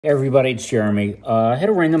Hey everybody, it's Jeremy. I had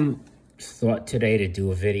a random thought today to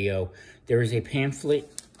do a video. There is a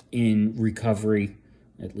pamphlet in recovery,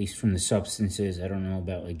 at least from the substances. I don't know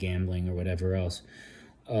about like gambling or whatever else.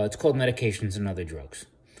 It's called Medications and Other Drugs.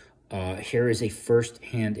 Here is a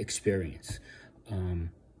first-hand experience. I'm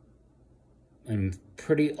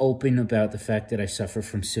pretty open about the fact that I suffer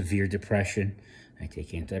from severe depression. I take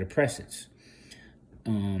antidepressants.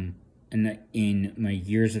 And that in my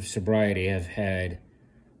years of sobriety, I've had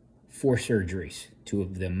 4 surgeries, 2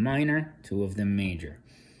 of them minor, 2 of them major.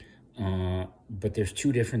 But there's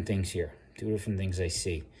 2 different things here, 2 different things I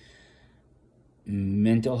see.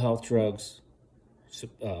 Mental health drugs,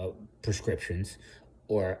 prescriptions,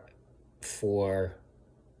 or for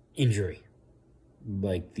injury,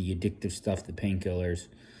 like the addictive stuff, the painkillers.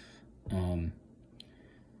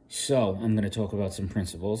 So I'm going to talk about some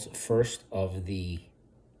principles. First, of the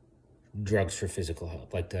drugs for physical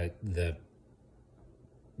health, like the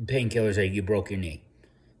painkillers, like you broke your knee,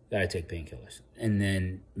 gotta take painkillers, and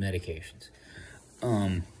then medications.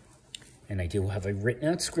 And I do have a written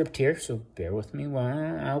out script here, so bear with me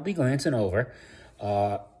while I'll be glancing over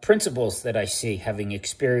principles that I see, having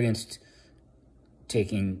experienced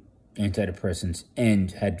taking antidepressants and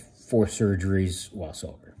had 4 surgeries while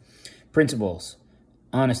sober. Principles: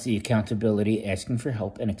 honesty, accountability, asking for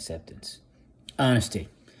help, and acceptance. Honesty.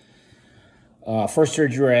 First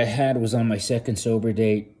surgery I had was on my 2nd sober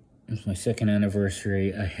date. It was my 2nd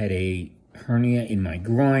anniversary. I had a hernia in my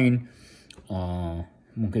groin. I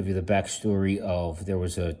won't give you the backstory of, there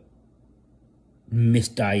was a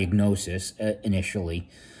misdiagnosis initially.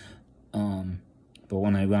 But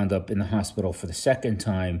when I wound up in the hospital for the 2nd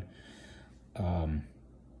time,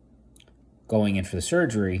 going in for the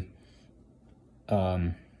surgery,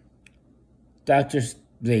 doctors,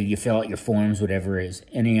 you fill out your forms, whatever it is,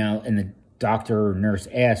 and the doctor or nurse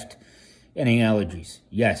asked, any allergies?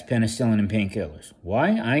 Yes, penicillin and painkillers.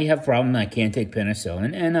 Why? I have a problem. I can't take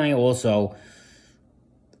penicillin, and I also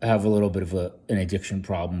have a little bit of an addiction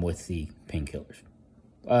problem with the painkillers.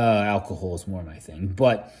 Alcohol is more my thing.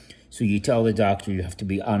 But, so you tell the doctor you have to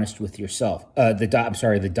be honest with yourself. The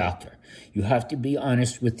doctor. You have to be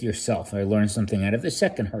honest with yourself. I learned something out of the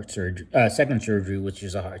second surgery, which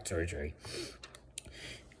is a heart surgery.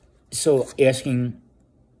 So asking,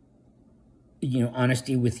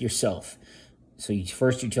 honesty with yourself. So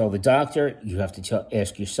first you tell the doctor, you have to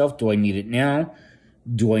ask yourself, do I need it now?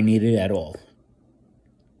 Do I need it at all?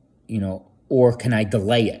 Or can I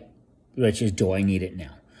delay it? Which is, do I need it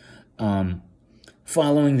now?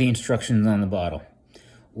 Following the instructions on the bottle.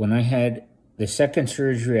 When I had the 2nd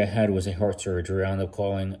surgery I had was a heart surgery. I ended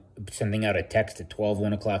up sending out a text at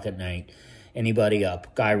 1 o'clock at night. Anybody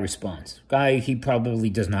up? Guy responds. Guy, he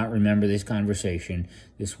probably does not remember this conversation.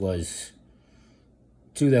 This was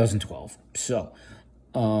 2012. So,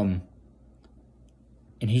 and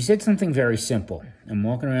he said something very simple. I'm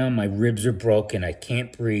walking around, my ribs are broken, I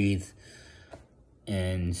can't breathe,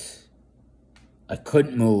 and I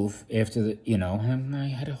couldn't move after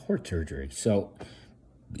I had a heart surgery. So,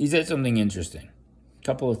 he said something interesting. A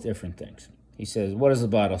couple of different things. He says, what does the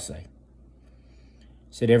bottle say?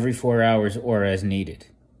 He said, every 4 hours or as needed.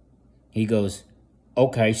 He goes,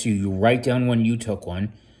 okay, so you write down when you took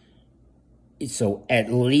one. So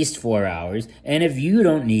at least 4 hours. And if you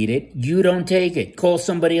don't need it, you don't take it. Call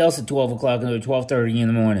somebody else at 12 o'clock or 12:30 in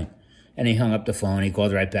the morning. And he hung up the phone. He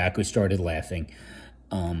called right back. We started laughing.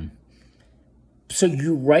 So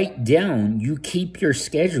you write down, you keep your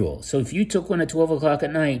schedule. So if you took one at 12 o'clock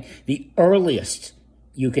at night, the earliest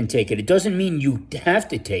you can take it. It doesn't mean you have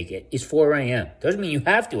to take it. It's 4 a.m. Doesn't mean you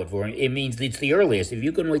have to at 4 a.m. It means it's the earliest. If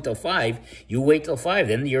you can wait till 5, you wait till 5.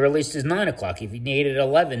 Then the earliest is 9 o'clock. If you need it at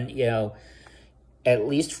 11, at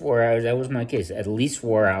least 4 hours. That was my case. At least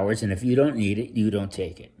 4 hours. And if you don't need it, you don't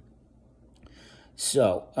take it.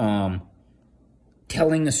 So,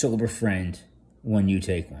 telling a sober friend when you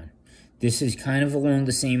take one. This is kind of along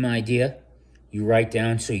the same idea. You write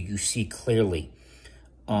down so you see clearly.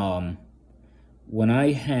 When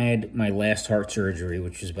I had my last heart surgery,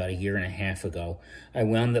 which was about 1.5 years ago, I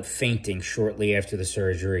wound up fainting shortly after the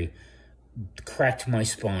surgery, cracked my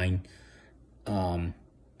spine,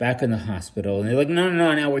 back in the hospital. And they're like, no,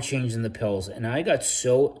 now we're changing the pills. And I got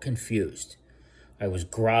so confused. I was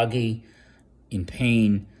groggy, in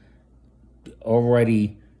pain, I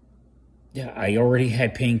already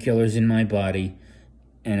had painkillers in my body,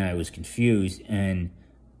 and I was confused. And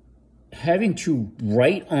having to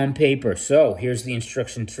write on paper, so here's the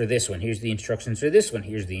instructions for this one, here's the instructions for this one,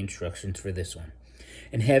 here's the instructions for this one.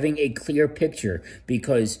 and having a clear picture,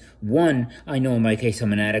 because one, I know in my case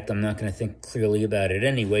I'm an addict, I'm not going to think clearly about it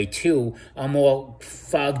anyway. Two, I'm all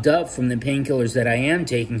fogged up from the painkillers that I am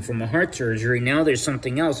taking from a heart surgery. Now there's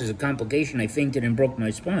something else, there's a complication, I fainted and broke my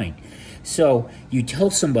spine. So you tell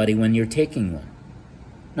somebody when you're taking one.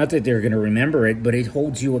 Not that they're going to remember it, but it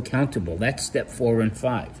holds you accountable. That's step 4 and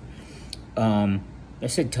 5. I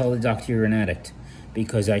said tell the doctor you're an addict,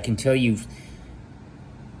 because I can tell you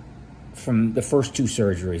from the first 2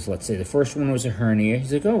 surgeries, let's say the first one was a hernia.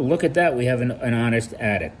 He's like, oh, look at that, we have an honest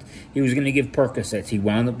addict. He was going to give Percocets. He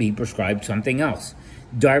wound up being prescribed something else.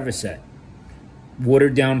 Darvocet,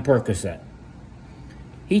 watered down Percocet.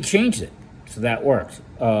 He changed it, so that works.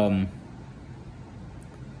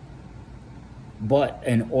 But,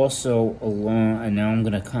 and also along, and now I'm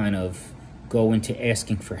going to kind of go into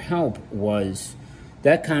asking for help, was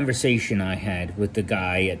that conversation I had with the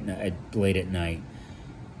guy late at night.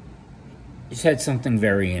 He said something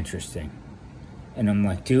very interesting. And I'm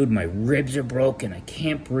like, dude, my ribs are broken. I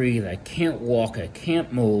can't breathe. I can't walk. I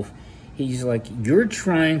can't move. He's like, you're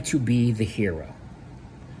trying to be the hero.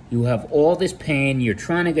 You have all this pain. You're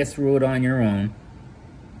trying to get through it on your own.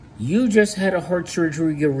 You just had a heart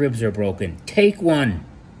surgery, your ribs are broken. Take one.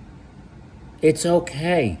 It's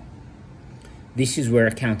okay. This is where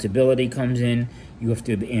accountability comes in. You have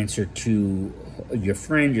to answer to your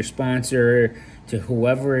friend, your sponsor, to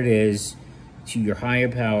whoever it is, to your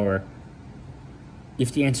higher power. You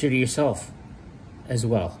have to answer to yourself as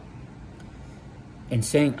well. And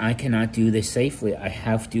saying, I cannot do this safely. I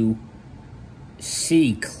have to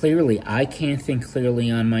see clearly. I can't think clearly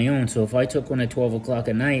on my own. So if I took one at 12 o'clock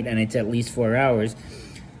at night and it's at least 4 hours,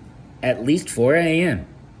 at least 4 a.m.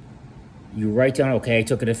 You write down, okay, I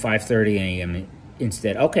took it at 5:30 a.m.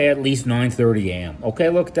 instead. Okay, at least 9:30 a.m. Okay,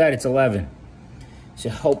 look at that, it's 11. So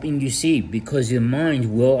helping you see, because your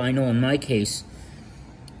mind will, I know in my case,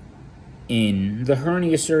 in the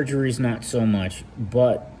hernia surgeries, not so much,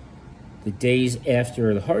 but the days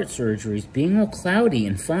after the heart surgeries, being all cloudy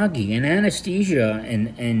and foggy and anesthesia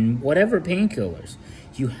and whatever painkillers.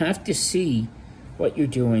 You have to see what you're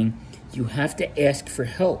doing. You have to ask for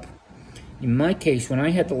help. In my case, when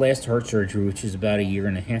I had the last heart surgery, which was about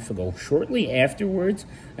 1.5 years ago, shortly afterwards,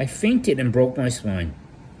 I fainted and broke my spine.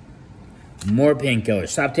 More painkillers.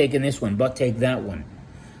 Stop taking this one, but take that one.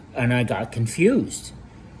 And I got confused.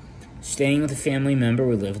 Staying with a family member,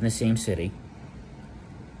 we live in the same city.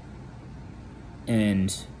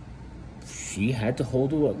 And she had to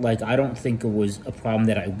hold it. Like, I don't think it was a problem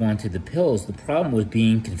that I wanted the pills. The problem was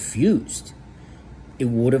being confused. It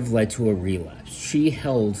would have led to a relapse. She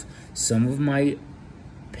held some of my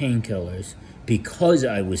painkillers because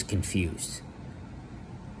I was confused,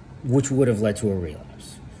 which would have led to a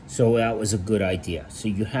relapse. So that was a good idea. So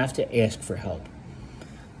you have to ask for help.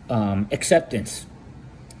 Acceptance.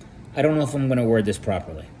 I don't know if I'm going to word this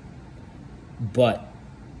properly, but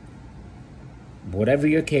whatever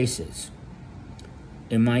your case is,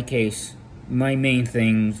 in my case, my main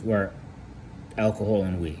things were alcohol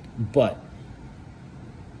and weed. But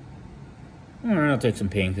I'll take some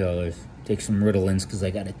painkillers, take some Ritalins because I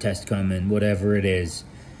got a test coming, whatever it is.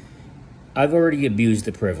 I've already abused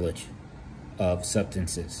the privilege of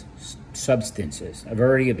substances. I've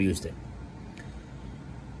already abused it.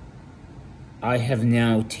 I have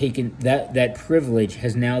now taken, that privilege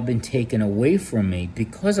has now been taken away from me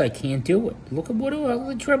because I can't do it. Look at what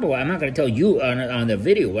the trouble. I'm not going to tell you on the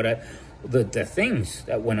video what the things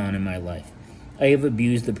that went on in my life. I have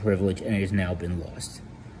abused the privilege and it has now been lost.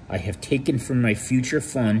 I have taken from my future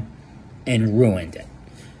fun and ruined it.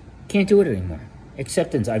 Can't do it anymore.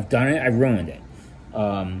 Acceptance, I've done it, I ruined it.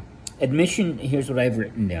 Admission, here's what I've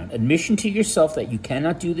written down. Admission to yourself that you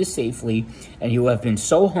cannot do this safely, and you have been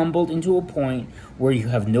so humbled into a point where you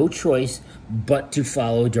have no choice but to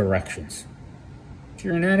follow directions. If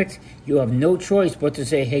you're an addict, you have no choice but to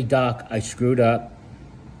say, hey, doc, I screwed up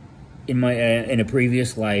in a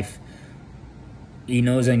previous life. He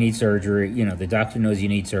knows I need surgery. You know, the doctor knows you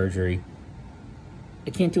need surgery. I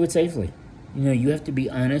can't do it safely. You know, you have to be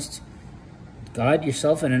honest. God,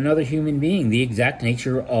 yourself, and another human being, the exact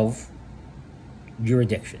nature of your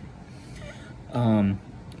addiction.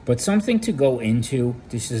 But something to go into,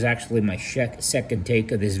 this is actually my second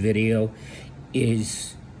take of this video,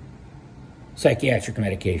 is psychiatric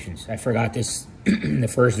medications. I forgot this in the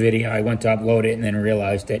first video. I went to upload it and then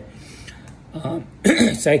realized that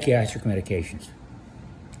psychiatric medications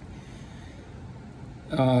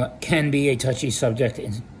can be a touchy subject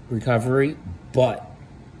in recovery, but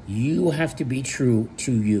you have to be true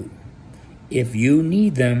to you. If you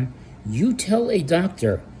need them, you tell a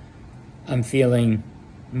doctor, I'm feeling,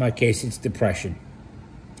 in my case, it's depression.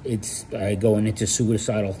 it's going into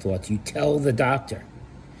suicidal thoughts. You tell the doctor.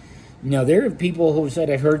 Now, there are people who said,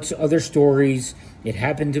 I've heard other stories. It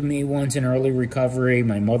happened to me once in early recovery.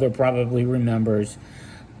 My mother probably remembers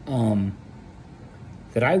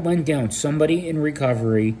that I went down. Somebody in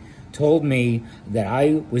recovery told me that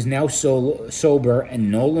I was now sober and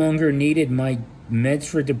no longer needed my meds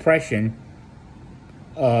for depression.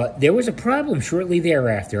 There was a problem shortly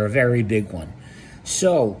thereafter, a very big one.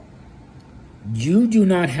 So, you do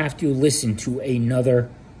not have to listen to another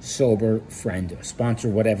sober friend, or sponsor,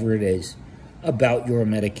 whatever it is, about your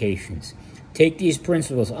medications. Take these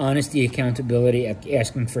principles: honesty, accountability,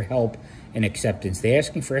 asking for help, and acceptance. They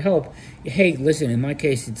asking for help. Hey, listen, in my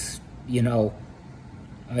case, it's,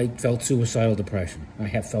 I felt suicidal depression. I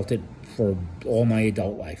have felt it for all my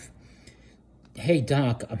adult life. Hey,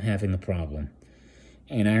 doc, I'm having a problem.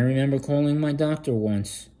 And I remember calling my doctor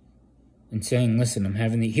once and saying, listen, I'm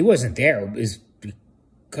having he wasn't there. It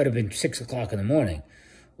could have been 6 o'clock in the morning,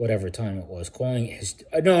 whatever time it was.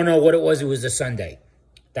 What it was a Sunday.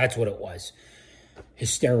 That's what it was.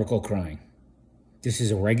 Hysterical crying. This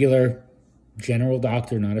is a regular general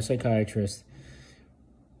doctor, not a psychiatrist.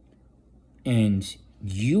 And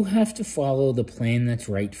you have to follow the plan that's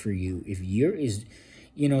right for you. If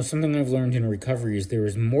something I've learned in recovery is there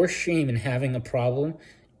is more shame in having a problem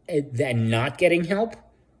than not getting help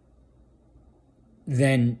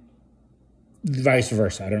than vice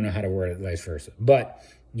versa. I don't know how to word it vice versa. But,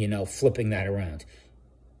 flipping that around.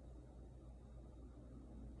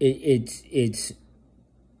 It's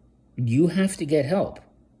you have to get help.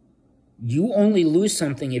 You only lose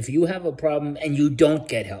something if you have a problem and you don't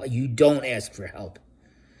get help. You don't ask for help.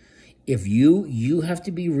 If you have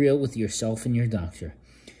to be real with yourself and your doctor.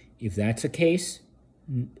 If that's the case,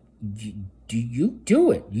 you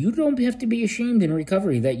do it. You don't have to be ashamed in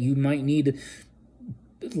recovery that you might need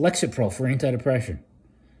Lexapro for antidepressant.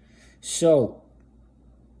 So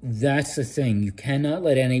that's the thing. You cannot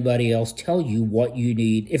let anybody else tell you what you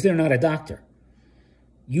need if they're not a doctor.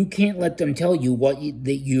 You can't let them tell you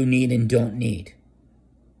that you need and don't need.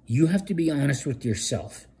 You have to be honest with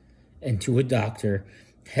yourself and to a doctor.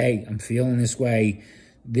 Hey, I'm feeling this way,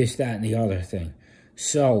 this, that, and the other thing.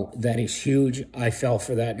 So that is huge. I fell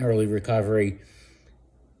for that in early recovery.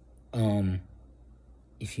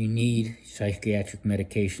 If you need psychiatric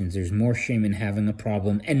medications, there's more shame in having a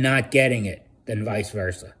problem and not getting it than vice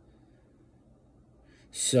versa.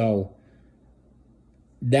 So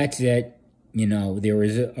that's it. There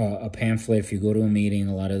is a pamphlet. If you go to a meeting,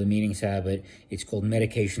 a lot of the meetings have it. It's called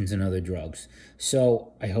Medications and Other Drugs.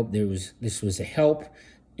 So I hope this was a help,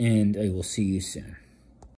 and I will see you soon.